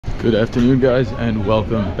Good afternoon, guys, and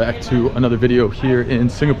welcome back to another video here in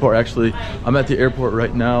Singapore. Actually, I'm at the airport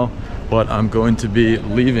right now, but I'm going to be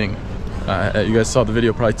leaving. You guys saw the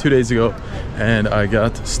video probably 2 days ago, and I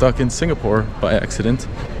got stuck in Singapore by accident,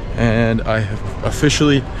 and I have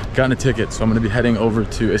officially gotten a ticket. So I'm going to be heading over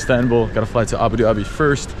to Istanbul. Got to fly to Abu Dhabi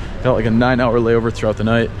first. Got like a 9-hour layover throughout the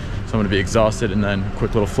night, so I'm going to be exhausted, and then a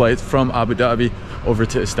quick little flight from Abu Dhabi over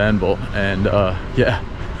to Istanbul. And yeah,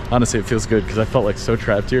 honestly, it feels good because I felt like so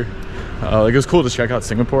trapped here. Like, it was cool to check out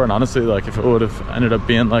Singapore, and honestly, like, if it would have ended up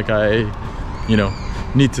being like I,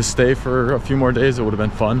 need to stay for a few more days, it would have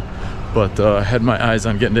been fun. But I had my eyes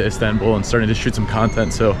on getting to Istanbul and starting to shoot some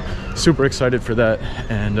content, so super excited for that.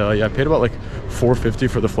 And yeah, I paid about like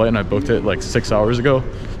 $450 for the flight, and I booked it like 6 hours ago,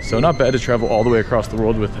 so not bad to travel all the way across the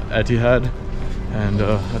world with Etihad. And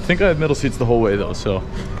I think I have middle seats the whole way though, so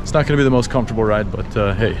it's not going to be the most comfortable ride, but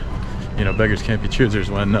hey, beggars can't be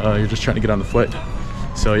choosers when you're just trying to get on the flight.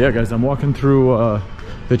 So yeah, guys, I'm walking through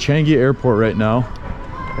the Changi airport right now,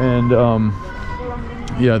 and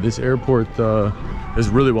yeah, this airport is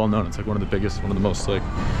really well known. It's like one of the biggest, one of the most like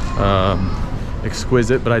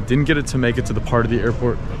exquisite, but I didn't get it to make it to the part of the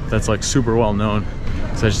airport that's like super well known,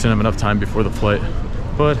 so I just didn't have enough time before the flight.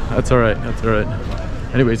 But that's all right, that's all right.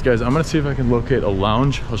 Anyways, guys, I'm gonna see if I can locate a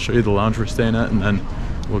lounge. I'll show you the lounge we're staying at, and then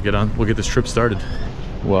we'll get this trip started.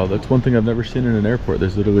 Wow, that's one thing I've never seen in an airport.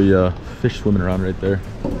 There's literally fish swimming around right there.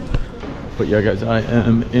 But yeah, guys, I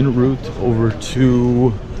am en route over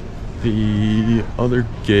to the other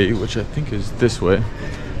gate, which I think is this way.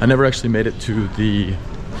 I never actually made it to the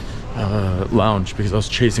lounge because I was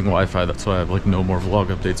chasing Wi-Fi. That's why I have like no more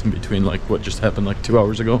vlog updates in between like what just happened like 2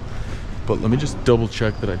 hours ago. But let me just double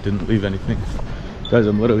check that I didn't leave anything. Guys,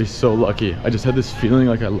 I'm literally so lucky. I just had this feeling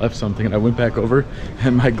like I left something, and I went back over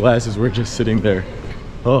and my glasses were just sitting there.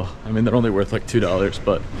 Oh, I mean, they're only worth like $2,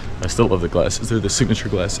 but I still love the glasses. They're the signature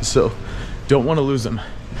glasses, so don't want to lose them.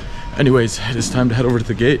 Anyways, it is time to head over to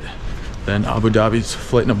the gate. Then Abu Dhabi's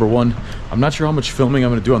flight number 1. I'm not sure how much filming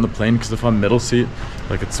I'm going to do on the plane, because if I'm middle seat,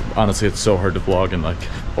 like, it's honestly, it's so hard to vlog and like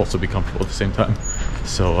also be comfortable at the same time.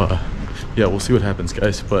 So yeah, we'll see what happens,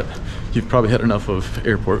 guys. But you've probably had enough of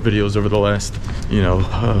airport videos over the last,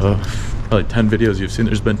 probably 10 videos you've seen.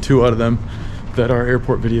 There's been 2 out of them that are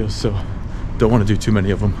airport videos, so don't want to do too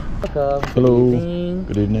many of them. Welcome. Hello.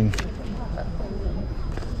 Good evening.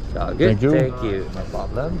 Good. Thank you. Thank you. No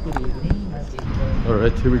problem. Good evening. All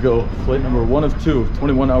right, here we go. Flight number 1 of 2.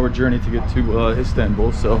 21-hour journey to get to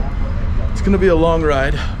Istanbul. So it's going to be a long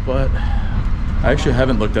ride, but I actually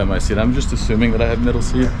haven't looked at my seat. I'm just assuming that I have middle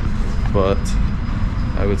seat, but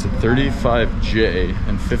I would say 35J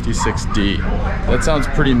and 56D. That sounds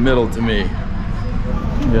pretty middle to me.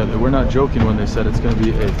 Yeah, they were not joking when they said it's going to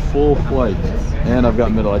be a full flight. And I've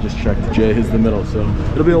got middle. I just checked. J is the middle, so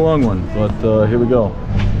it'll be a long one. But here we go.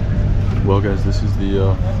 Well, guys, this is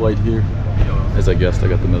the flight here. As I guessed, I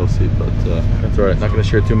got the middle seat, but that's all right. Not going to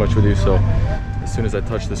share too much with you, so as soon as I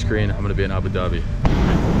touch the screen, I'm going to be in Abu Dhabi.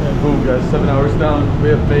 And boom, guys, 7 hours down. We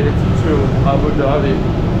have made it to Abu Dhabi.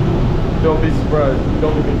 Don't be surprised.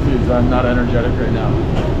 Don't be confused. I'm not energetic right now.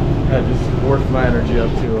 I just worked my energy up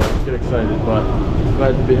to get excited, but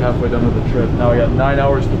glad to be halfway done with the trip. Now I got 9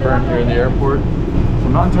 hours to burn here in the airport, so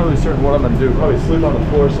I'm not entirely certain what I'm going to do. Probably sleep on the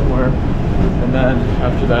floor somewhere, and then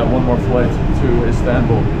after that, one more flight to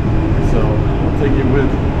Istanbul. So I'll take you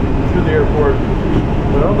through the airport,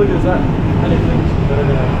 but I don't think there's that anything that are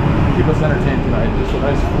going to keep us entertained tonight. Just a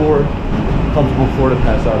nice floor, comfortable floor to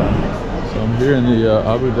pass out on. So I'm here in the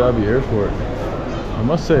Abu Dhabi airport. I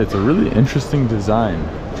must say, it's a really interesting design.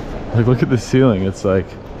 Like, look at the ceiling. It's like,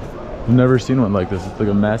 I've never seen one like this. It's like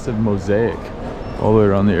a massive mosaic all the way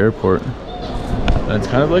around the airport. And it's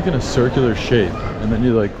kind of like in a circular shape. And then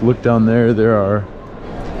you like look down there, there are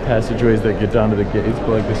passageways that get down to the gates,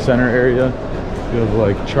 but like the center area, you have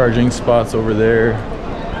like charging spots over there.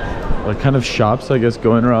 Like kind of shops, I guess,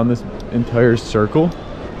 going around this entire circle.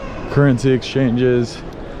 Currency exchanges,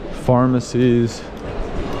 pharmacies.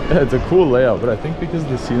 Yeah, it's a cool layout, but I think because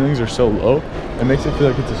the ceilings are so low, it makes it feel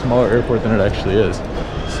like it's a smaller airport than it actually is.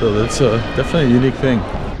 So that's definitely a unique thing.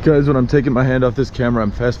 Guys, when I'm taking my hand off this camera,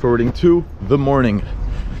 I'm fast forwarding to the morning.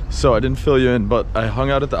 So I didn't fill you in, but I hung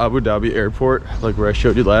out at the Abu Dhabi airport, like where I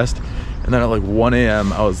showed you last. And then at like 1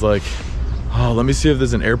 a.m., I was like, oh, let me see if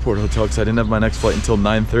there's an airport hotel, because I didn't have my next flight until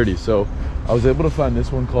 9:30. So I was able to find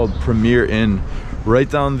this one called Premier Inn right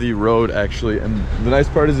down the road, actually. And the nice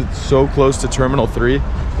part is it's so close to Terminal 3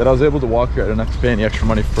 that I was able to walk here. I didn't have to pay any extra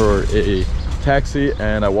money for a taxi,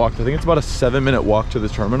 and I walked. I think it's about a 7-minute walk to the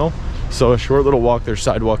terminal. So a short little walk. There's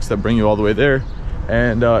sidewalks that bring you all the way there,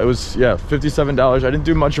 and it was, yeah, $57. I didn't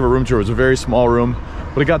do much of a room tour. It was a very small room,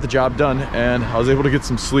 but it got the job done, and I was able to get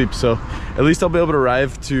some sleep. So at least I'll be able to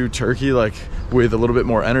arrive to Turkey like with a little bit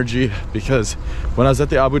more energy, because when I was at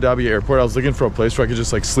the Abu Dhabi airport, I was looking for a place where I could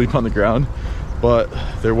just like sleep on the ground, but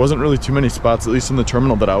there wasn't really too many spots, at least in the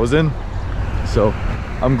terminal that I was in. So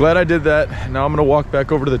I'm glad I did that. Now I'm gonna walk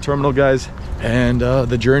back over to the terminal, guys, and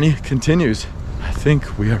the journey continues. I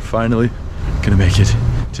think we are finally gonna make it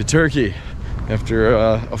to Turkey after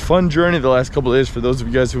a fun journey the last couple of days. For those of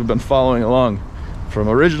you guys who have been following along, from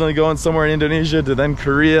originally going somewhere in Indonesia to then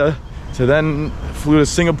Korea, to then flew to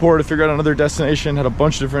Singapore to figure out another destination, had a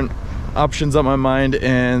bunch of different options on my mind,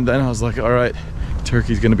 and then I was like, all right,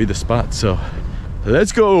 Turkey's gonna be the spot, so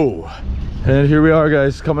let's go. And here we are,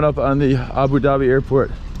 guys, coming up on the Abu Dhabi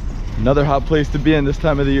airport. Another hot place to be in this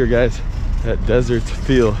time of the year, guys, that desert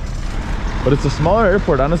feel. But it's a smaller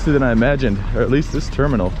airport, honestly, than I imagined, or at least this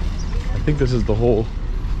terminal. I think this is the whole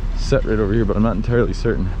set right over here, but I'm not entirely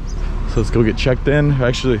certain. So let's go get checked in.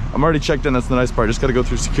 Actually, I'm already checked in, that's the nice part. Just gotta go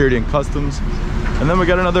through security and customs. And then we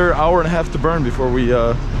got another hour and a half to burn before we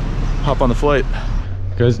hop on the flight.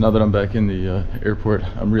 Guys, now that I'm back in the airport,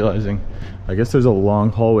 I'm realizing, I guess there's a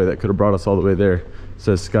long hallway that could have brought us all the way there. It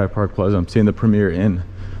says Sky Park Plaza. I'm seeing the Premier Inn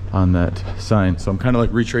on that sign. So I'm kind of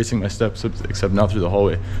like retracing my steps, except now through the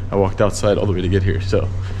hallway. I walked outside all the way to get here. So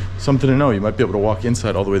something to know, you might be able to walk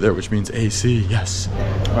inside all the way there, which means AC, yes.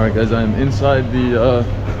 All right, guys, I'm inside the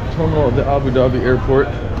terminal of the Abu Dhabi airport.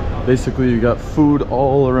 Basically, you got food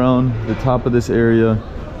all around the top of this area.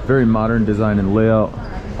 Very modern design and layout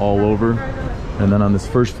all over. And then on this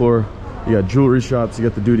first floor, you got jewelry shops, you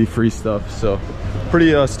got the duty-free stuff. So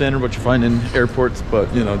pretty standard what you find in airports,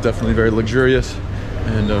 but you know, definitely very luxurious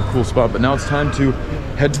and a cool spot. But now it's time to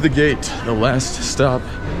head to the gate. The last stop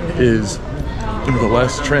is, the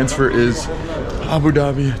last transfer is Abu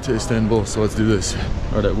Dhabi to Istanbul. So let's do this.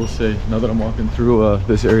 All right, I will say, now that I'm walking through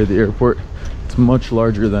this area of the airport, it's much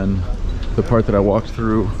larger than the part that I walked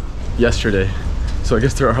through yesterday. So I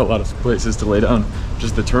guess there are a lot of places to lay down.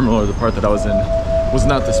 Just the terminal, or the part that I was in, was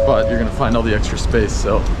not the spot you're gonna find all the extra space.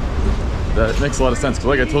 So that makes a lot of sense, because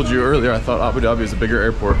like I told you earlier, I thought Abu Dhabi is a bigger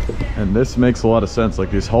airport, and this makes a lot of sense. Like,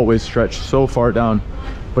 these hallways stretch so far down,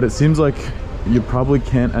 but it seems like you probably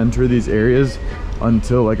can't enter these areas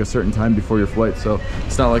until like a certain time before your flight. So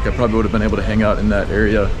it's not like I probably would have been able to hang out in that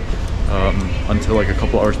area until like a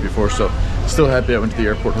couple hours before. So still happy I went to the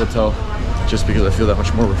airport hotel, just because I feel that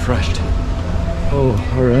much more refreshed. Oh,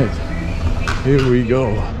 all right, here we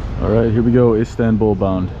go. All right, here we go, Istanbul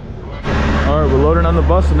bound. All right, we're loading on the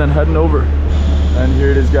bus and then heading over. And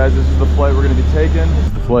here it is, guys. This is the flight we're gonna be taking.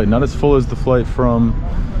 The flight, not as full as the flight from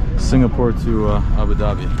Singapore to Abu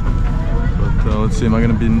Dhabi. But let's see, am I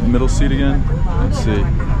gonna be in the middle seat again? Let's see.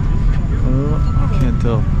 I can't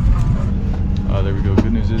tell. There we go.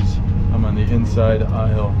 Good news is I'm on the inside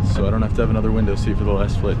aisle, so I don't have to have another window seat for the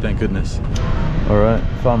last flight, thank goodness. All right,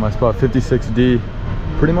 found my spot, 56D,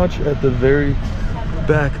 pretty much at the very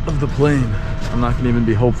back of the plane. I'm not gonna even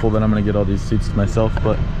be hopeful that I'm gonna get all these seats to myself,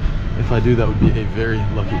 but if I do, that would be a very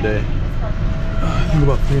lucky day. I think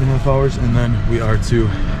about 3.5 hours, and then we are to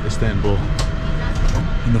Istanbul.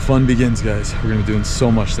 And the fun begins, guys. We're gonna be doing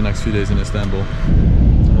so much the next few days in Istanbul.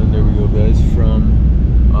 And there we go, guys, from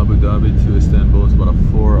Abu Dhabi to Istanbul. It's about a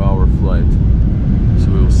 4-hour flight.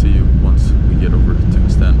 So we will see you once we get over to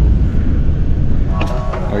Istanbul.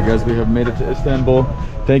 All right, guys, we have made it to Istanbul.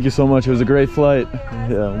 Thank you so much. It was a great flight.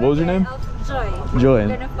 Yeah. What was your name? Joy. Joy. I'm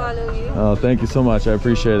gonna follow you. Oh, thank you so much. I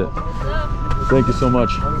appreciate it. Thank you so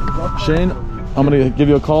much. Shane, I'm gonna give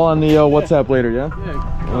you a call on the WhatsApp later, yeah?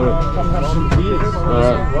 All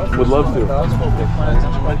right. Would love to.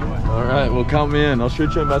 All right, well, count me in. I'll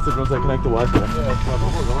shoot you a message once I connect the Wi-Fi.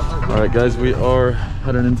 All right, guys, we are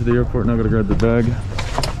heading into the airport now. Gotta grab the bag.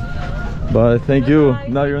 Bye. Thank you.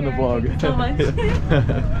 Now you're in the vlog. Thank you so much.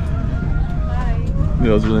 Yeah,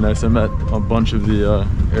 it was really nice. I met a bunch of the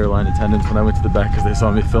airline attendants when I went to the back because they saw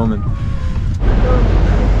me filming.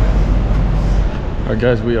 All right,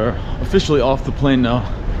 guys, we are officially off the plane now.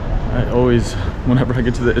 I always, whenever I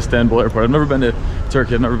get to the Istanbul airport, I've never been to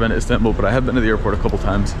Turkey, I've never been to Istanbul, but I have been to the airport a couple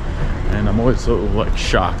times, and I'm always so like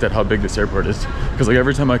shocked at how big this airport is, because like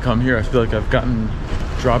every time I come here, I feel like I've gotten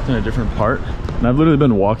dropped in a different part, and I've literally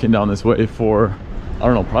been walking down this way for, I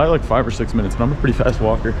don't know, probably like 5 or 6 minutes, and I'm a pretty fast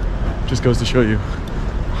walker. Just goes to show you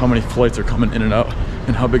how many flights are coming in and out,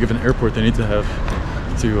 and how big of an airport they need to have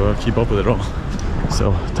to keep up with it all.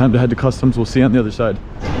 So time to head to customs. We'll see you on the other side.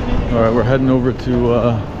 All right, we're heading over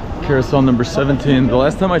to carousel number 17. The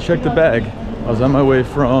last time I checked the bag, I was on my way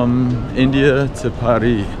from India to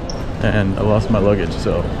Paris, and I lost my luggage.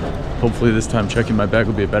 So hopefully this time checking my bag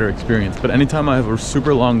will be a better experience. But anytime I have a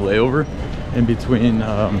super long layover in between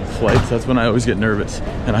flights, that's when I always get nervous.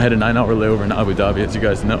 And I had a 9-hour layover in Abu Dhabi, as you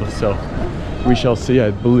guys know, so we shall see.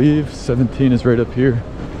 I believe 17 is right up here,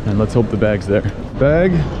 and let's hope the bag's there.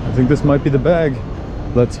 Bag, I think this might be the bag.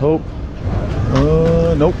 Let's hope.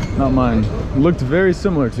 Nope, not mine. Looked very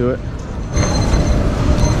similar to it.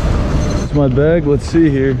 It's my bag, let's see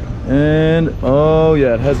here. And oh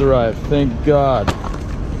yeah, it has arrived, thank God.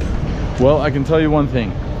 Well, I can tell you one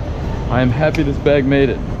thing. I am happy this bag made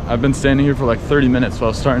it. I've been standing here for like 30 minutes, so I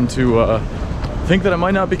was starting to think that I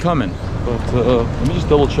might not be coming. But let me just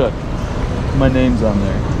double check. My name's on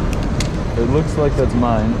there. It looks like that's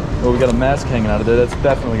mine. Oh, we got a mask hanging out of there. That's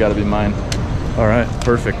definitely got to be mine. All right,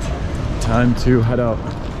 perfect. Time to head out.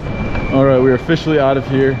 All right, we're officially out of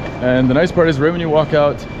here. And the nice part is right when you walk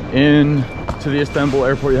out in to the Istanbul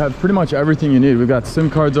airport, you have pretty much everything you need. We've got SIM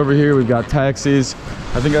cards over here. We've got taxis.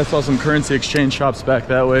 I think I saw some currency exchange shops back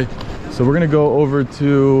that way. So we're gonna go over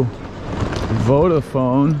to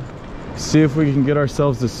Vodafone, see if we can get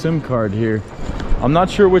ourselves a SIM card here. I'm not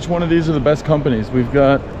sure which one of these are the best companies. We've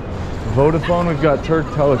got Vodafone, we've got Turk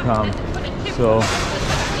Telecom. So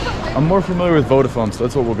I'm more familiar with Vodafone, so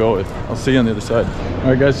that's what we'll go with. I'll see you on the other side. All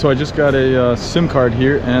right guys, so I just got a SIM card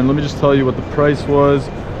here, and let me just tell you what the price was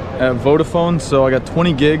at Vodafone. So I got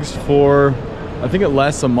 20 gigs for, I think it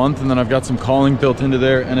lasts a month, and then I've got some calling built into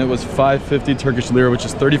there, and it was 550 Turkish lira, which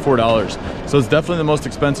is $34. So it's definitely the most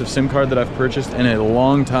expensive SIM card that I've purchased in a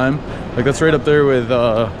long time. Like that's right up there with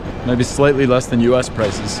maybe slightly less than US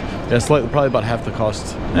prices. Yeah, slightly, probably about half the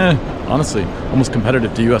cost. Honestly, almost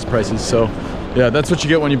competitive to US prices. So yeah, that's what you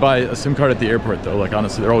get when you buy a SIM card at the airport though. Like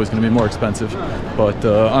honestly, they're always gonna be more expensive. But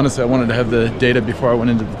honestly, I wanted to have the data before I went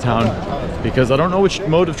into the town, because I don't know which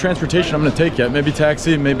mode of transportation I'm gonna take yet. Maybe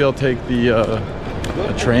taxi, maybe I'll take the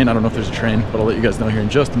a train. I don't know if there's a train, but I'll let you guys know here in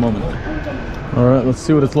just a moment. All right, let's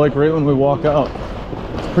see what it's like right when we walk out.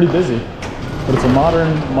 It's pretty busy, but it's a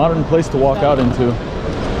modern place to walk out into.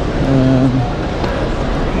 And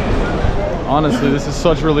honestly, this is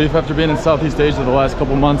such relief after being in Southeast Asia the last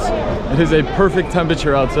couple months. It is a perfect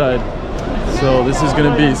temperature outside, so this is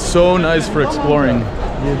going to be so nice for exploring.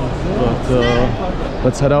 But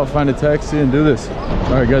let's head out, find a taxi, and do this.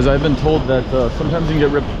 All right, guys, I've been told that sometimes you can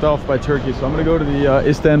get ripped off by Turkey, so I'm going to go to the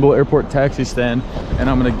Istanbul airport taxi stand, and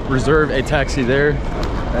I'm going to reserve a taxi there,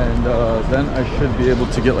 and then I should be able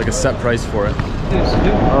to get like a set price for it.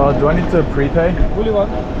 Do I need to prepay?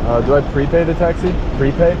 Do I prepay the taxi?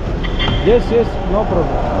 Prepay? Yes, no problem.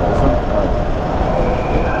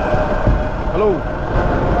 Hello.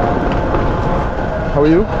 How are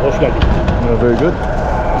you? Very good.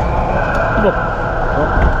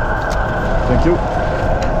 Thank you.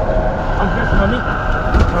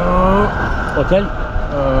 Hotel.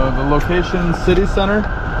 The location, city center.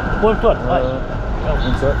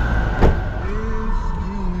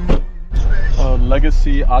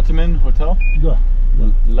 Legacy Ottoman Hotel.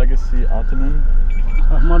 Legacy Ottoman.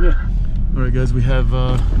 All right, guys, we have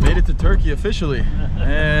made it to Turkey officially,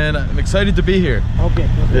 and I'm excited to be here. Okay.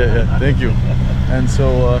 Yeah, thank you. And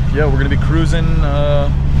so, yeah, we're gonna be cruising.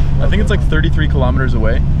 I think it's like 33 kilometers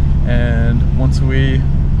away, and once we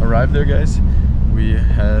arrive there, guys, we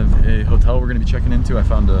have a hotel we're gonna be checking into. I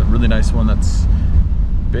found a really nice one that's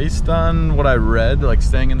based on what I read, like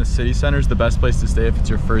staying in the city center is the best place to stay if it's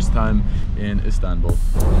your first time in Istanbul.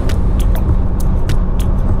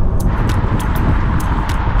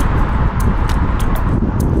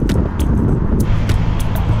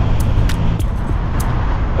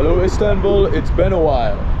 Hello Istanbul, it's been a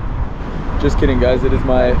while. Just kidding guys, it is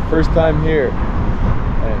my first time here.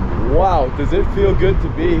 And wow, does it feel good to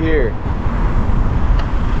be here.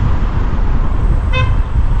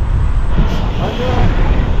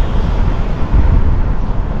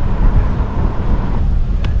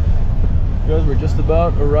 Guys, we're just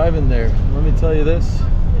about arriving there. Let me tell you this,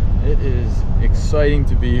 it is exciting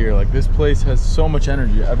to be here. Like, this place has so much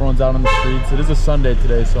energy. Everyone's out on the streets. It is a Sunday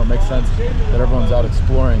today, so it makes sense that everyone's out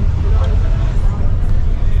exploring.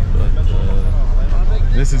 But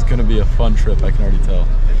this is gonna be a fun trip, I can already tell.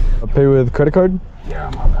 I'll pay with credit card? Yeah,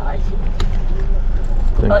 my guy.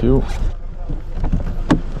 Thank you.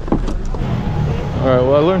 All right,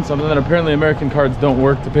 well, I learned something that apparently American cards don't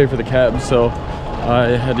work to pay for the cab, so I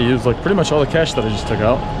had to use like pretty much all the cash that I just took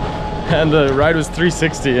out. And the ride was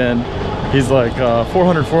 $360, and he's like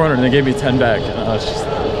 400, and they gave me 10 back.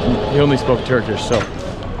 He only spoke Turkish, so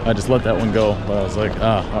I just let that one go. But I was like,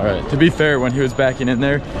 all right. To be fair, when he was backing in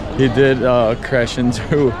there, he did crash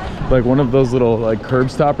into like one of those little like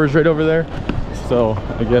curb stoppers right over there. So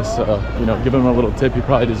I guess, you know, give him a little tip. He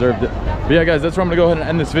probably deserved it. But yeah, guys, that's where I'm gonna go ahead and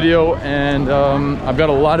end this video. And I've got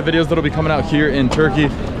a lot of videos that'll be coming out here in Turkey.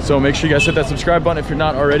 So make sure you guys hit that subscribe button if you're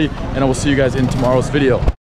not already. And I will see you guys in tomorrow's video.